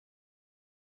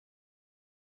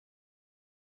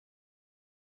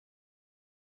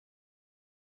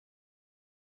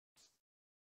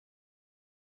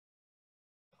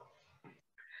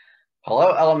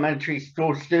Hello, elementary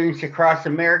school students across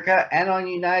America and on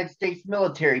United States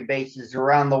military bases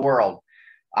around the world.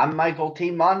 I'm Michael T.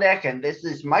 Mondak, and this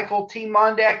is Michael T.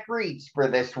 Mondak Reads for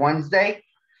this Wednesday.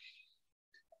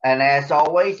 And as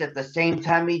always, at the same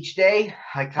time each day,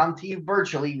 I come to you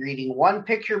virtually reading one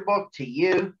picture book to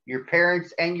you, your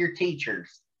parents, and your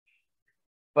teachers.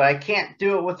 But I can't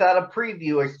do it without a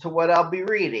preview as to what I'll be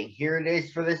reading. Here it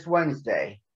is for this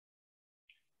Wednesday.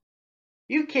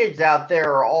 You kids out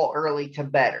there are all early to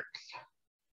bedders.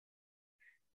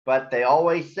 But they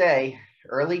always say,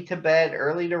 early to bed,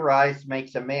 early to rise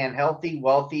makes a man healthy,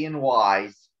 wealthy, and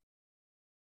wise.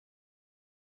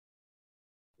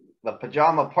 The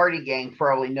pajama party gang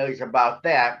probably knows about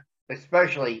that,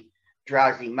 especially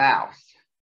Drowsy Mouse.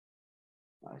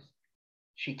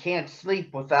 She can't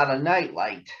sleep without a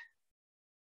nightlight.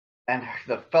 And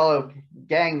the fellow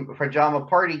pajama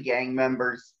party gang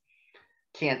members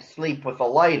can't sleep with a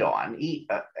light on,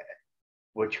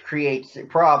 which creates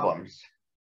problems.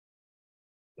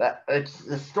 It's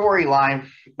the storyline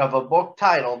of a book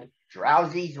titled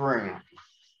Drowsy's Room.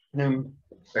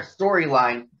 A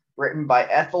storyline written by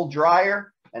Ethel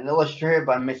Dreyer and illustrated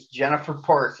by Miss Jennifer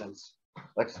Parsons.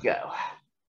 Let's go.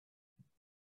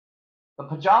 The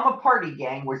pajama party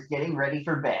gang was getting ready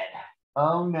for bed.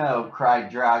 Oh no, cried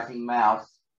Drowsy Mouse.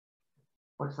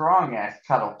 What's wrong? Asked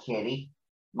Cuddle Kitty.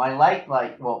 My light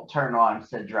won't turn on,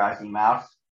 said Drowsy Mouse.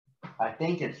 I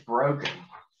think it's broken.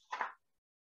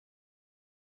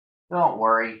 Don't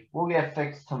worry, we'll get it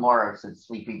fixed tomorrow, said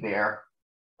Sleepy Bear.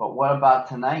 But what about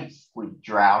tonight? Squeaked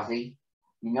Drowsy.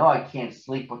 You know I can't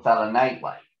sleep without a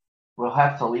nightlight. We'll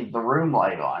have to leave the room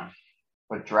light on.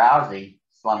 But Drowsy,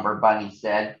 Slumber Bunny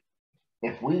said,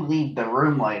 if we leave the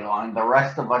room light on, the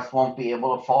rest of us won't be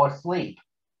able to fall asleep.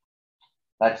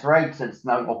 That's right, said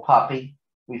Snuggle Puppy.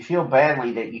 We feel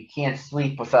badly that you can't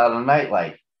sleep without a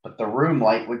nightlight, but the room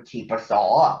light would keep us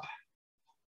all up.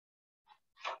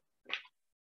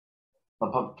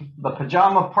 The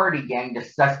pajama party gang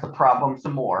discussed the problem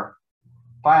some more.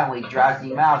 Finally,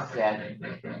 Drowsy Mouse said,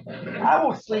 I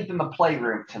will sleep in the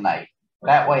playroom tonight.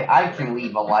 That way I can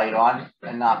leave a light on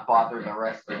and not bother the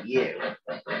rest of you.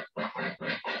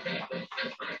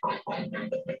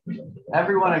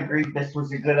 Everyone agreed this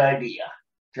was a good idea.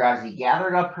 Drowsy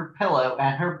gathered up her pillow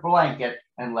and her blanket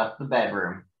and left the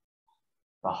bedroom.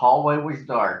 The hallway was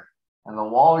dark, and the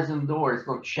walls and doors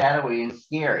looked shadowy and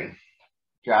scary.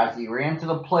 Drowsy ran to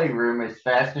the playroom as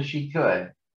fast as she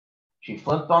could. She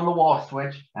flipped on the wall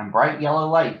switch, and bright yellow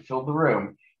light filled the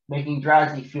room, making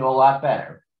Drowsy feel a lot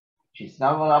better. She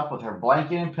snuggled up with her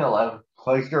blanket and pillow,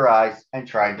 closed her eyes, and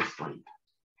tried to sleep.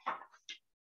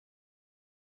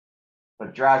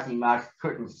 But Drowsy Mouse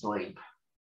couldn't sleep.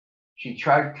 She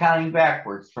tried counting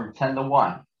backwards from 10 to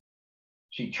 1.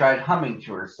 She tried humming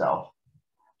to herself.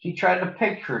 She tried to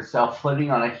picture herself floating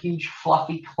on a huge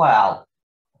fluffy cloud.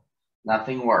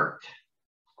 Nothing worked.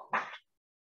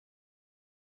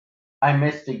 I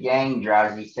missed the gang,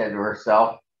 Drowsy said to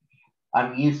herself.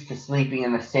 I'm used to sleeping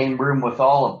in the same room with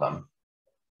all of them.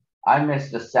 I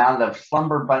missed the sound of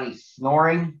Slumber Bunny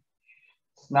snoring,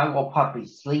 Snuggle Puppy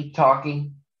sleep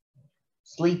talking,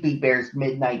 Sleepy Bear's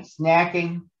midnight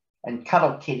snacking, and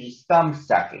Cuddle Kitty's thumb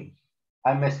sucking.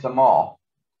 I missed them all.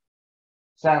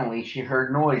 Suddenly she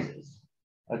heard noises,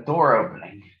 a door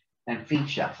opening, and feet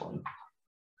shuffling.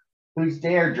 Who's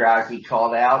there? Drowsy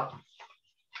called out.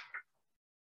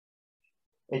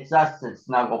 It's us, said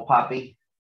Snuggle Puppy.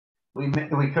 We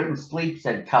couldn't sleep,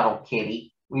 said Cuddle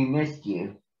Kitty. We missed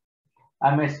you.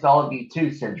 I missed all of you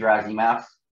too, said Drowsy Mouse.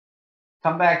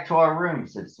 Come back to our room,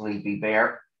 said Sleepy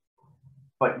Bear.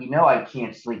 But you know I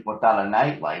can't sleep without a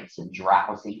nightlight, said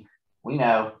Drowsy. We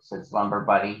know, said Slumber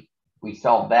Bunny. We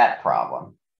solved that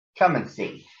problem. Come and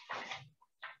see.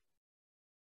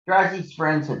 Drowsy's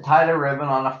friends had tied a ribbon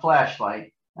on a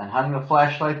flashlight and hung the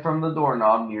flashlight from the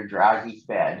doorknob near Drowsy's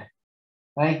bed.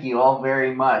 Thank you all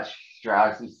very much,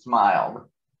 Drowsy smiled.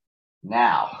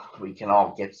 Now we can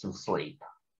all get some sleep.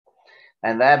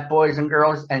 And that, boys and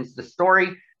girls, ends the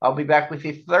story. I'll be back with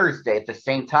you Thursday at the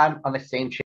same time on the same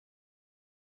channel.